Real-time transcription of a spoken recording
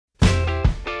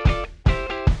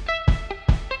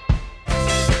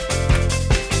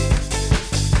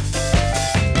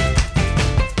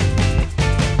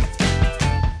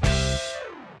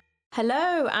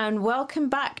Hello and welcome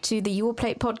back to the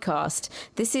YourPlate podcast.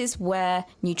 This is where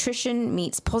nutrition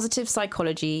meets positive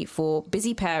psychology for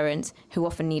busy parents who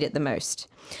often need it the most.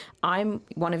 I'm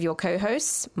one of your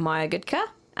co-hosts, Maya Goodka,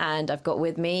 and I've got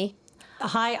with me...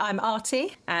 Hi, I'm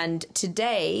Artie. And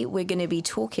today we're going to be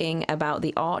talking about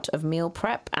the art of meal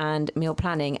prep and meal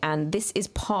planning. And this is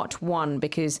part one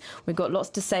because we've got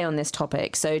lots to say on this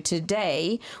topic. So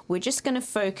today we're just going to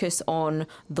focus on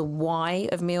the why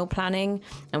of meal planning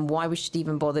and why we should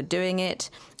even bother doing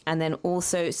it. And then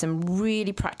also some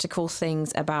really practical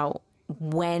things about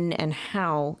when and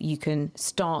how you can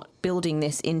start building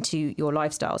this into your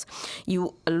lifestyles.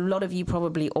 A lot of you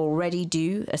probably already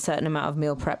do a certain amount of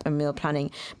meal prep and meal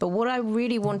planning, but what I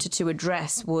really wanted to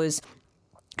address was,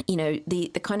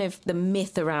 the kind of the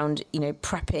myth around,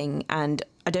 prepping. And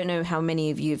I don't know how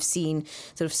many of you have seen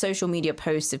sort of social media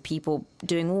posts of people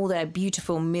doing all their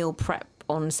beautiful meal prep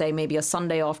on, say, maybe a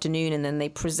Sunday afternoon, and then they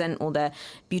present all their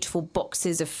beautiful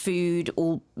boxes of food,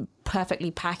 all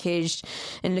perfectly packaged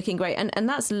and looking great. And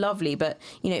that's lovely. But,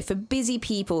 for busy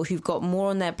people who've got more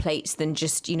on their plates than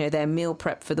just, their meal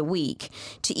prep for the week,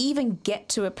 to even get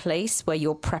to a place where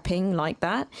you're prepping like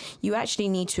that, you actually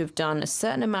need to have done a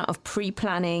certain amount of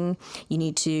pre-planning. You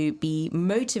need to be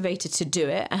motivated to do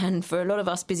it. And for a lot of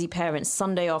us busy parents,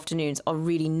 Sunday afternoons are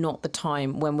really not the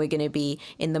time when we're going to be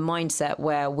in the mindset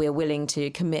where we're willing to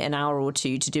commit an hour or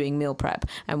two to doing meal prep.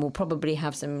 And we'll probably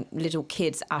have some little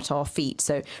kids at our feet.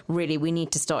 So really, we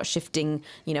need to start shifting,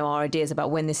 our ideas about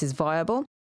when this is viable.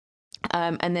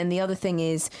 And then the other thing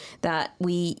is that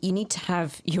you need to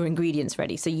have your ingredients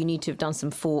ready. So you need to have done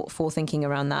some forethinking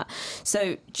around that.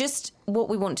 So just what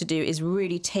we want to do is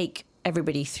really take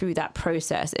everybody through that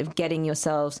process of getting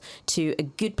yourselves to a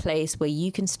good place where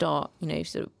you can start,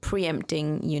 sort of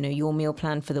preempting, your meal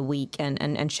plan for the week and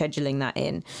scheduling that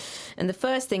in. And the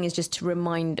first thing is just to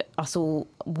remind us all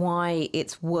why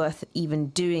it's worth even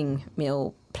doing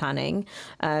meal planning.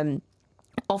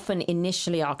 Often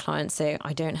initially our clients say,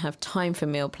 I don't have time for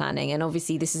meal planning. And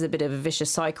obviously this is a bit of a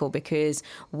vicious cycle because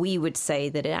we would say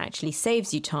that it actually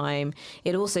saves you time.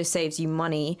 It also saves you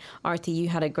money. Artie, you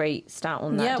had a great stat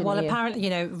on that. Yeah, well, you? Apparently,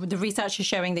 the research is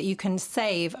showing that you can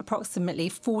save approximately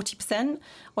 40%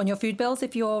 on your food bills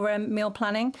if you're meal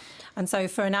planning. And so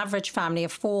for an average family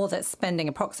of four that's spending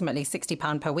approximately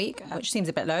 £60 per week, which seems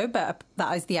a bit low, but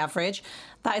that is the average,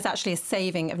 that is actually a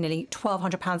saving of nearly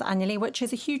 £1,200 annually, which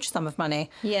is a huge sum of money.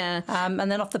 Yeah.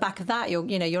 And then off the back of that,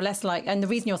 you're less like, and the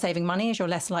reason you're saving money is you're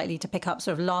less likely to pick up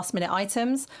sort of last minute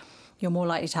items. You're more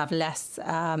likely to have less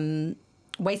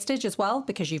wastage as well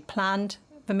because you've planned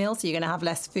for meals. So you're going to have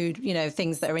less food,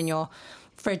 things that are in your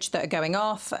fridge that are going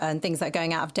off and things that are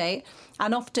going out of date.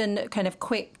 And often kind of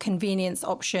quick convenience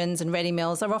options and ready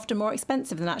meals are often more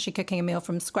expensive than actually cooking a meal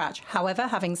from scratch. However,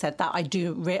 having said that, I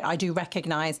do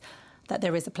recognise that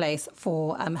there is a place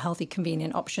for healthy,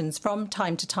 convenient options from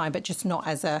time to time, but just not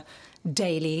as a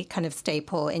daily kind of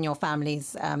staple in your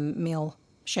family's meal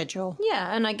schedule.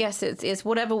 Yeah, and I guess it's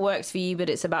whatever works for you, but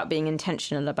it's about being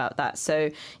intentional about that. So,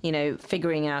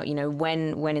 figuring out,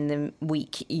 when in the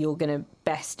week you're going to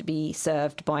best be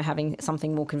served by having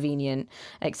something more convenient,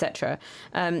 etc.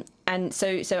 And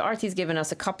so Artie's given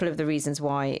us a couple of the reasons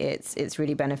why it's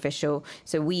really beneficial.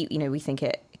 So we think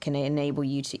it can enable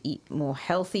you to eat more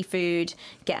healthy food,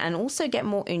 and also get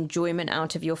more enjoyment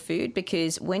out of your food,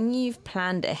 because when you've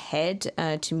planned ahead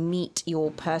to meet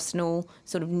your personal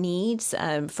sort of needs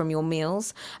from your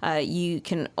meals, you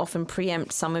can often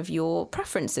preempt some of your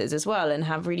preferences as well and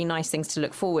have really nice things to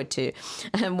look forward to.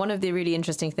 And one of the really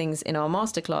interesting things in our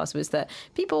masterclass was that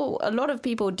a lot of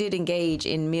people did engage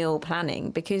in meal planning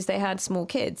because they had small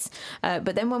kids.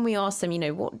 But then when we asked them,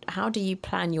 how do you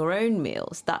plan your own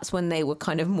meals? That's when they were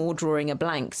kind of more drawing a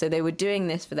blank. So they were doing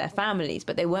this for their families,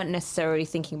 but they weren't necessarily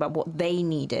thinking about what they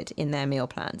needed in their meal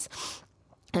plans.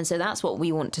 And so that's what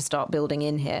we want to start building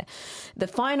in here. The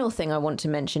final thing I want to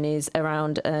mention is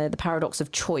around the paradox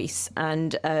of choice.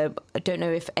 And I don't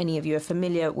know if any of you are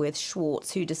familiar with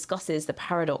Schwartz, who discusses the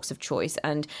paradox of choice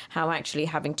and how actually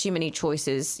having too many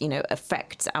choices,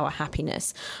 affects our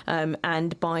happiness.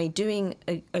 And by doing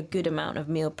a good amount of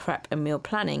meal prep and meal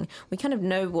planning, we kind of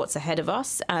know what's ahead of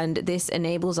us. And this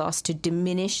enables us to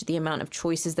diminish the amount of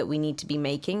choices that we need to be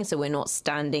making. So we're not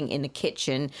standing in the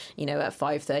kitchen, at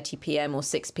 5:30 p.m. or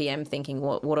 6 p.m. thinking,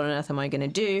 what on earth am I going to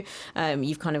do?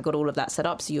 You've kind of got all of that set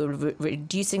up. So you're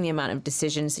reducing the amount of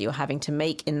decisions that you're having to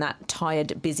make in that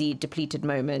tired, busy, depleted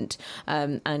moment.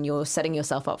 And you're setting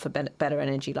yourself up for better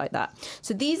energy like that.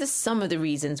 So these are some of the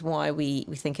reasons why we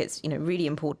think it's, really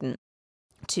important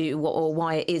or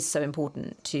why it is so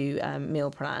important to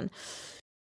meal plan.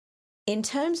 in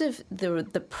terms of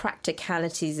the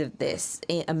practicalities of this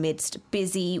amidst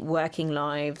busy working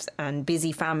lives and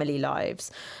busy family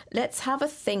lives, let's have a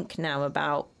think now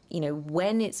about,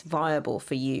 when it's viable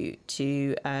for you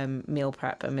to meal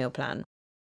prep and meal plan.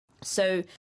 So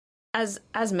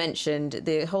as mentioned,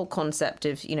 the whole concept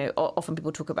of, often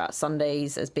people talk about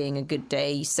Sundays as being a good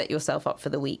day, you set yourself up for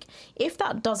the week. If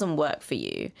that doesn't work for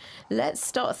you, let's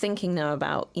start thinking now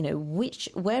about,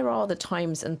 where are the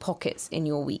times and pockets in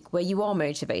your week where you are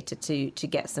motivated to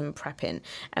get some prep in.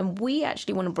 And we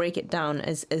actually want to break it down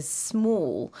as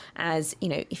small as,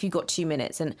 if you've got 2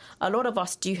 minutes. And a lot of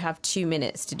us do have 2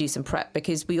 minutes to do some prep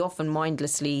because we often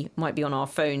mindlessly might be on our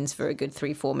phones for a good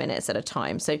 3-4 minutes at a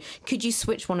time. So could you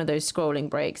switch one of those scrolling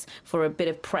breaks for a bit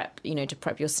of prep, to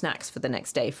prep your snacks for the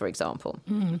next day, for example?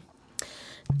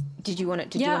 Did you want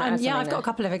to? I've got a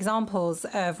couple of examples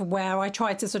of where I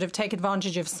try to sort of take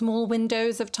advantage of small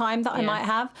windows of time that I might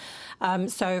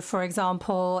have. So, for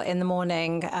example, in the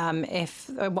morning,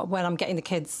 when I'm getting the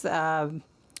kids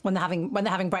when they're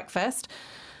having breakfast,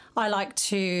 I like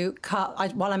to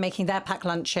cut, while I'm making their packed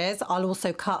lunches, I'll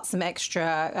also cut some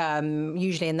extra,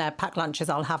 usually in their packed lunches,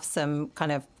 I'll have some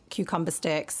kind of cucumber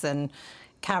sticks and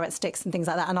carrot sticks and things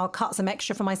like that. And I'll cut some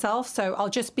extra for myself. So I'll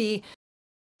just be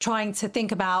trying to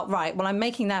think about, right, well, I'm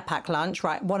making their packed lunch,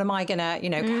 right? What am I going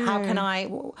to, how can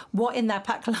what in their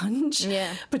packed lunch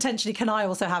potentially can I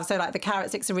also have? So like the carrot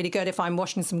sticks are really good if I'm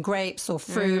washing some grapes or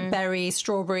fruit, berries,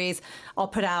 strawberries. I'll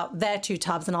put out their 2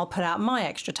 tubs and I'll put out my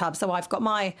extra tub. So I've got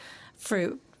my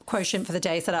fruit quotient for the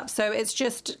day set up. So it's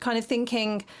just kind of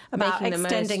thinking about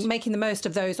making the most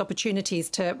of those opportunities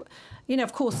to,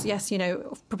 of course, yes,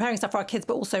 preparing stuff for our kids,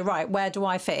 but also, right, where do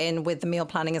I fit in with the meal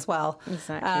planning as well?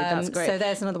 Exactly, that's great. So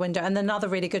there's another window. And another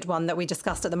really good one that we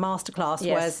discussed at the masterclass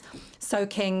was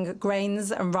soaking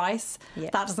grains and rice.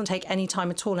 That doesn't take any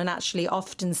time at all. And actually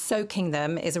often soaking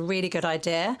them is a really good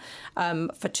idea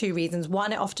for 2 reasons.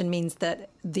 One, it often means that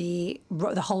the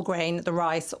whole grain, the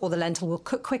rice or the lentil will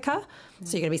cook quicker.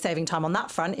 So you're going to be saving time on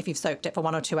that front if you've soaked it for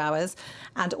 1 or 2 hours.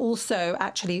 And also,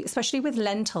 actually, especially with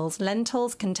lentils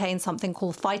contain something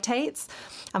called phytates.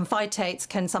 And phytates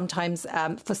can sometimes,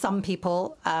 for some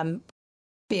people,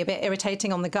 be a bit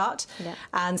irritating on the gut.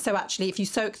 And so actually, if you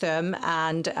soak them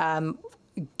and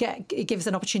it gives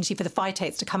an opportunity for the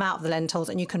phytates to come out of the lentils,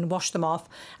 and you can wash them off,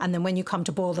 and then when you come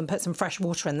to boil them, put some fresh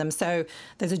water in them. So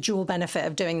there's a dual benefit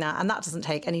of doing that, and that doesn't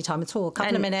take any time at all, a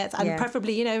couple of minutes, and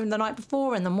preferably the night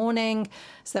before, in the morning,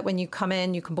 so that when you come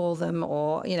in you can boil them,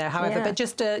 or however. But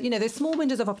just those small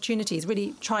windows of opportunities,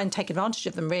 really try and take advantage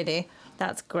of them, really.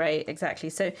 That's great.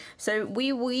 Exactly. So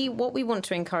we what we want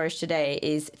to encourage today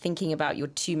is thinking about your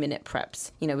 2-minute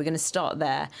preps. We're going to start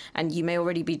there, and you may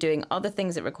already be doing other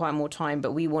things that require more time,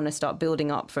 but we want to start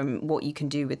building up from what you can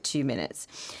do with 2 minutes.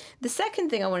 The second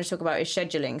thing I want to talk about is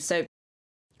scheduling. So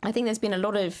I think there's been a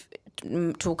lot of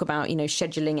talk about,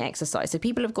 scheduling exercise. So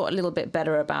people have got a little bit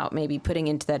better about maybe putting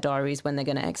into their diaries when they're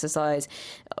going to exercise.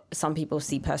 Some people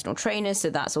see personal trainers, so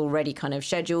that's already kind of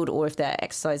scheduled. Or if they're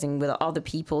exercising with other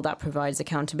people, that provides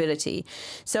accountability.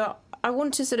 So I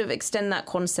want to sort of extend that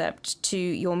concept to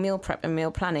your meal prep and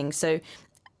meal planning. So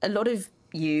a lot of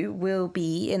you will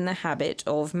be in the habit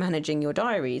of managing your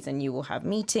diaries, and you will have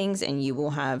meetings, and you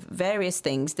will have various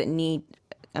things that need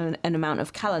an amount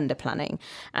of calendar planning.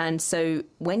 And so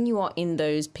when you are in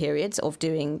those periods of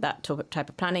doing that type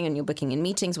of planning, and you're booking in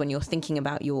meetings, when you're thinking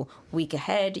about your week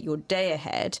ahead, your day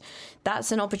ahead,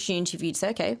 that's an opportunity for you to say,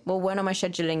 okay, well, when am I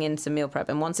scheduling in some meal prep?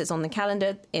 And once it's on the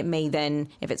calendar, it may then,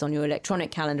 if it's on your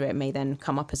electronic calendar, it may then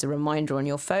come up as a reminder on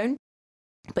your phone.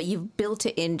 But you've built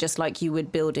it in just like you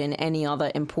would build in any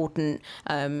other important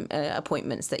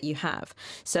appointments that you have.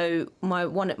 So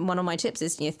one of my tips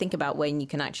is, think about when you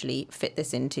can actually fit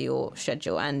this into your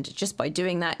schedule. And just by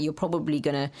doing that, you're probably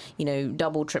going to,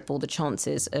 double, triple the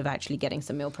chances of actually getting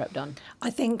some meal prep done. I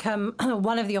think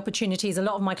one of the opportunities a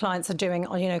lot of my clients are doing,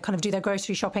 kind of do their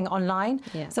grocery shopping online.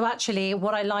 So actually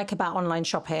what I like about online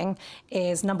shopping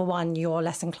is, number one, you're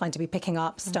less inclined to be picking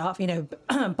up stuff,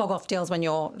 bog off deals when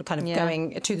you're kind of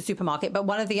going to the supermarket. But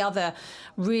one of the other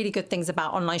really good things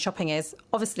about online shopping is,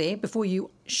 obviously, before you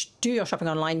do your shopping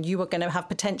online, you are going to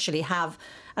potentially have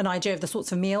an idea of the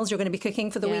sorts of meals you're going to be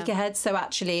cooking for the week ahead. So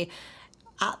actually,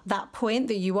 at that point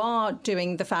that you are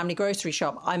doing the family grocery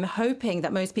shop, I'm hoping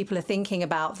that most people are thinking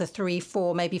about the 3,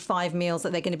 4, maybe 5 meals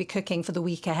that they're going to be cooking for the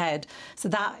week ahead. So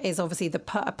that is obviously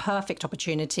a perfect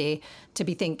opportunity to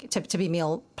be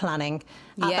meal planning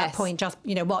at that point, just,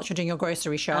 whilst you're doing your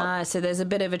grocery shop. So there's a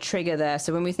bit of a trigger there.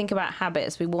 So when we think about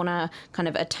habits, we want to kind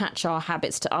of attach our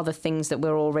habits to other things that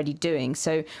we're already doing.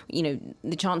 So,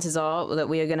 the chances are that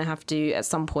we are going to have to, at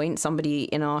some point, somebody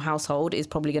in our household is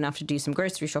probably going to have to do some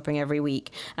grocery shopping every week.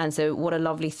 And so what a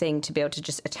lovely thing to be able to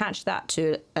just attach that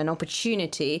to an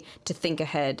opportunity to think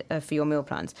ahead for your meal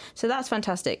plans. So that's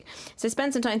fantastic. So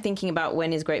spend some time thinking about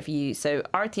when is great for you. So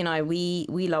Arti and I, we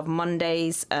love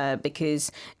Mondays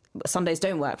because Sundays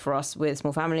don't work for us with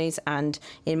small families. And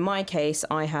in my case,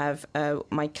 I have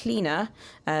my cleaner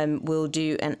will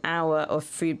do an hour of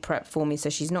food prep for me. So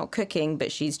she's not cooking,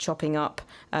 but she's chopping up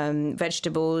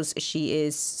vegetables. She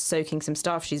is soaking some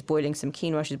stuff. She's boiling some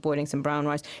quinoa. She's boiling some brown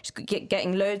rice. She's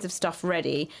getting loads of stuff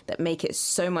ready that make it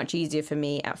so much easier for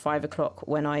me at 5 o'clock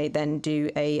when I then do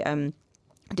a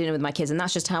dinner with my kids. And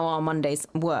that's just how our Mondays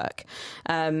work.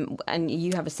 And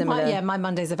you have a similar... my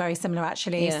Mondays are very similar,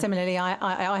 actually. Yeah. Similarly,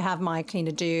 I have my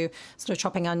cleaner do sort of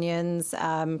chopping onions,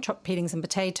 peeling some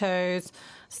potatoes,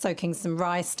 soaking some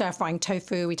rice, stir-frying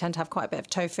tofu. We tend to have quite a bit of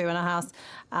tofu in our house.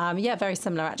 Very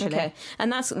similar, actually. Okay. And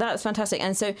that's fantastic.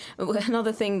 And so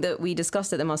another thing that we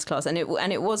discussed at the masterclass, and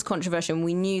it was controversial, and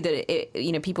we knew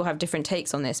that people have different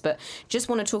takes on this, but just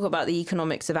want to talk about the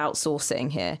economics of outsourcing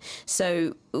here.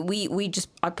 So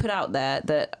I put out there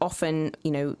that often,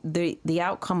 the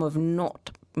outcome of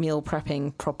not meal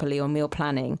prepping properly or meal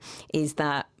planning is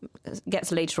that it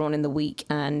gets later on in the week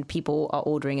and people are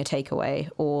ordering a takeaway,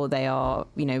 or they are,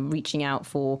 reaching out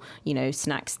for,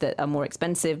 snacks that are more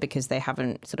expensive because they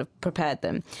haven't sort of prepared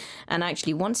them. And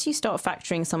actually, once you start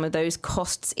factoring some of those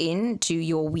costs into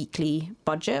your weekly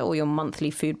budget or your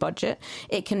monthly food budget,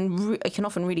 it can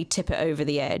often really tip it over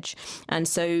the edge. And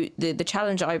so the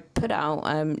challenge I put out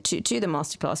to the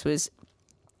masterclass was,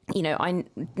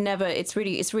 it's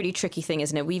really tricky thing,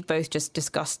 isn't it? We've both just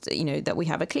discussed, that we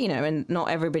have a cleaner and not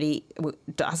everybody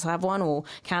does have one or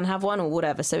can have one or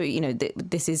whatever. So,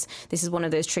 this is one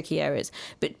of those tricky areas.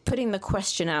 But putting the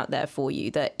question out there for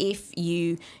you that if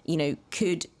you,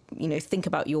 could think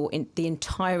about the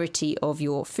entirety of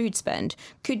your food spend,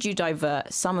 could you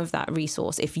divert some of that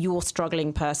resource if you're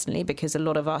struggling personally, because a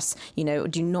lot of us,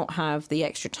 do not have the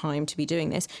extra time to be doing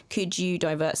this? Could you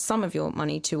divert some of your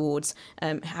money towards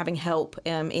having help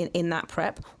in that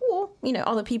prep, or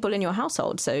other people in your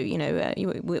household? So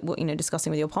discussing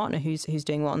with your partner who's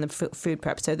doing what on the food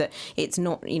prep, so that it's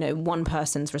not one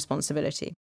person's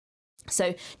responsibility.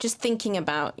 So just thinking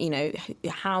about,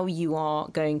 how you are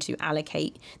going to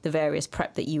allocate the various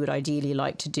prep that you would ideally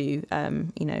like to do,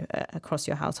 across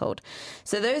your household.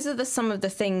 So those are some of the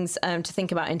things to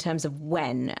think about in terms of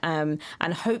when, and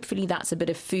hopefully that's a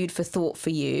bit of food for thought for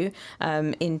you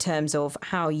in terms of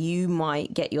how you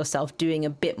might get yourself doing a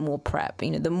bit more prep.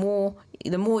 The more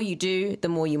you do, the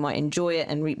more you might enjoy it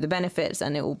and reap the benefits,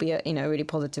 and it will be a really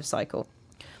positive cycle.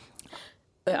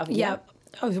 Yeah.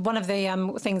 One of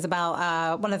the things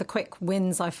about one of the quick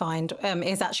wins I find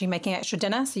is actually making extra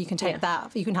dinner. So you can take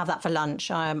that, you can have that for lunch.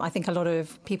 I think a lot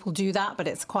of people do that, but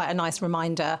it's quite a nice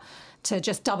reminder to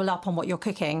just double up on what you're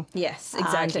cooking. Yes,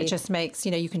 exactly. And it just makes,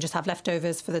 you can just have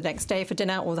leftovers for the next day for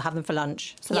dinner, or have them for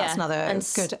lunch. So that's another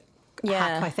good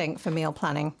hack, I think, for meal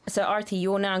planning. So Arti,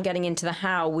 you're now getting into the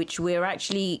how, which we're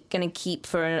actually going to keep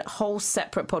for a whole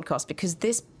separate podcast, because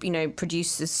this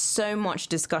produces so much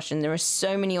discussion. There are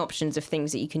so many options of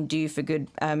things that you can do for good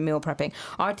meal prepping.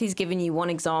 Arti's given you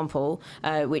one example,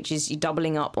 which is you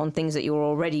doubling up on things that you're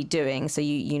already doing. So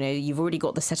you've already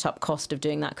got the setup cost of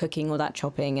doing that cooking or that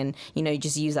chopping, and you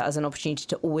just use that as an opportunity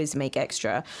to always make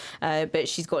extra. But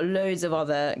she's got loads of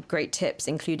other great tips,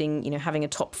 including having a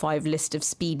top 5 list of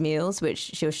speed meals, which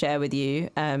she'll share with you,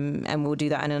 and we'll do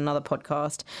that in another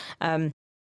podcast.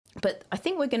 But I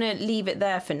think we're going to leave it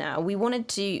there for now. We wanted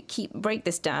to break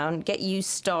this down, get you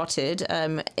started.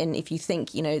 And if you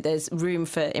think, there's room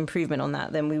for improvement on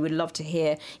that, then we would love to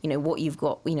hear, what you've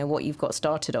got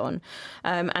started on.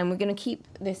 And we're going to keep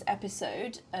this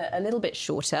episode a little bit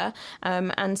shorter.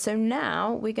 And so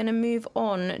now we're going to move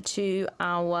on to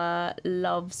our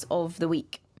loves of the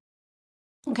week.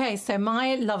 Okay, so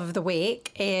my love of the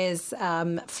week is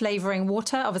flavouring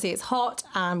water. Obviously, it's hot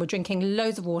and we're drinking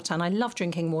loads of water, and I love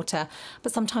drinking water,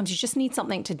 but sometimes you just need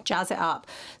something to jazz it up.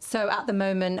 So at the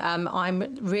moment,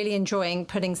 I'm really enjoying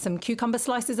putting some cucumber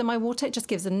slices in my water. It just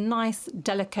gives a nice,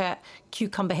 delicate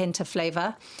cucumber hint of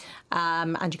flavour.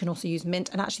 And you can also use mint.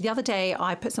 And actually the other day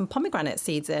I put some pomegranate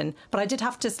seeds in, but I did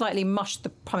have to slightly mush the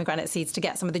pomegranate seeds to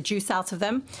get some of the juice out of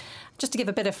them, just to give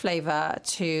a bit of flavour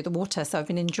to the water. So I've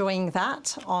been enjoying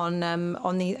that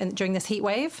during this heat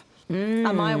wave.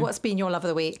 Amaya, what's been your love of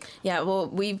the week? Yeah,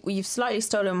 well, you've slightly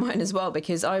stolen mine as well,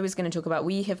 because I was going to talk about,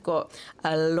 we have got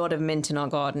a lot of mint in our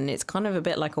garden. It's kind of a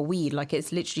bit like a weed, like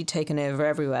it's literally taken over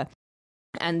everywhere.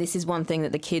 And this is one thing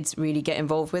that the kids really get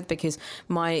involved with, because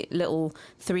my little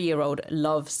 3-year-old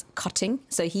loves cutting.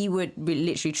 So he would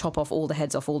literally chop off all the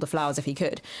heads off all the flowers if he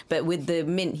could. But with the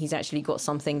mint, he's actually got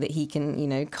something that he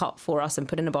can, cut for us and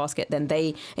put in a basket. Then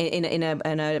they, in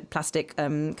a plastic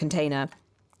container.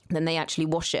 Then they actually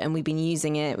wash it, and we've been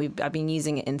using it. I've been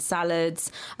using it in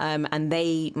salads, and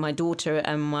my daughter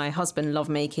and my husband love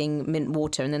making mint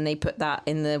water, and then they put that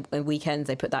in the weekends.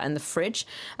 They put that in the fridge,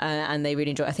 and they really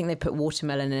enjoy it. I think they put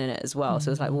watermelon in it as well,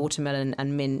 so it's like watermelon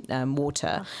and mint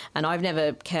water. And I've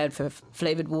never cared for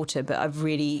flavoured water, but I've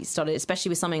really started, especially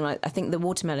with something like, I think the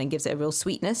watermelon gives it a real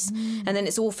sweetness, and then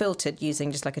it's all filtered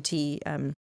using just like a tea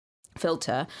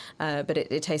filter, but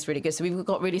it tastes really good. So we've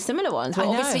got really similar ones. We're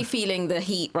obviously feeling the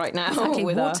heat right now.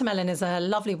 Exactly. Watermelon is a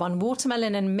lovely one.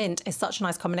 Watermelon and mint is such a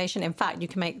nice combination. In fact, you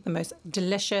can make the most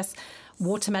delicious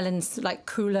watermelon's like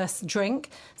coolest drink.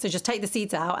 So just take the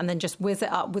seeds out and then just whiz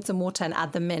it up with some water and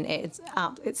add the mint. It's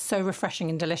so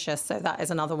refreshing and delicious. So that is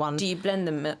another one. Do you blend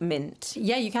the mint?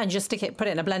 Yeah, you can just put it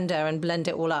in a blender and blend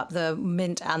it all up, the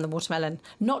mint and the watermelon.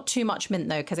 Not too much mint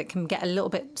though, because it can get a little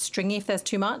bit stringy if there's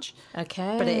too much.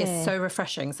 Okay. But it is so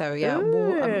refreshing. So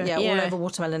all over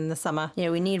watermelon in the summer. Yeah,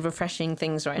 we need refreshing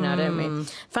things right now, don't we?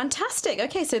 Fantastic.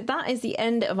 Okay, so that is the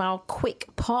end of our quick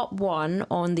part 1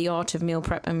 on the art of meal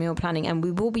prep and meal planning. And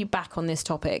we will be back on this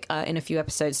topic in a few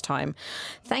episodes' time.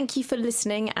 Thank you for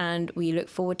listening, and we look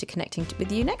forward to connecting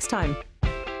with you next time.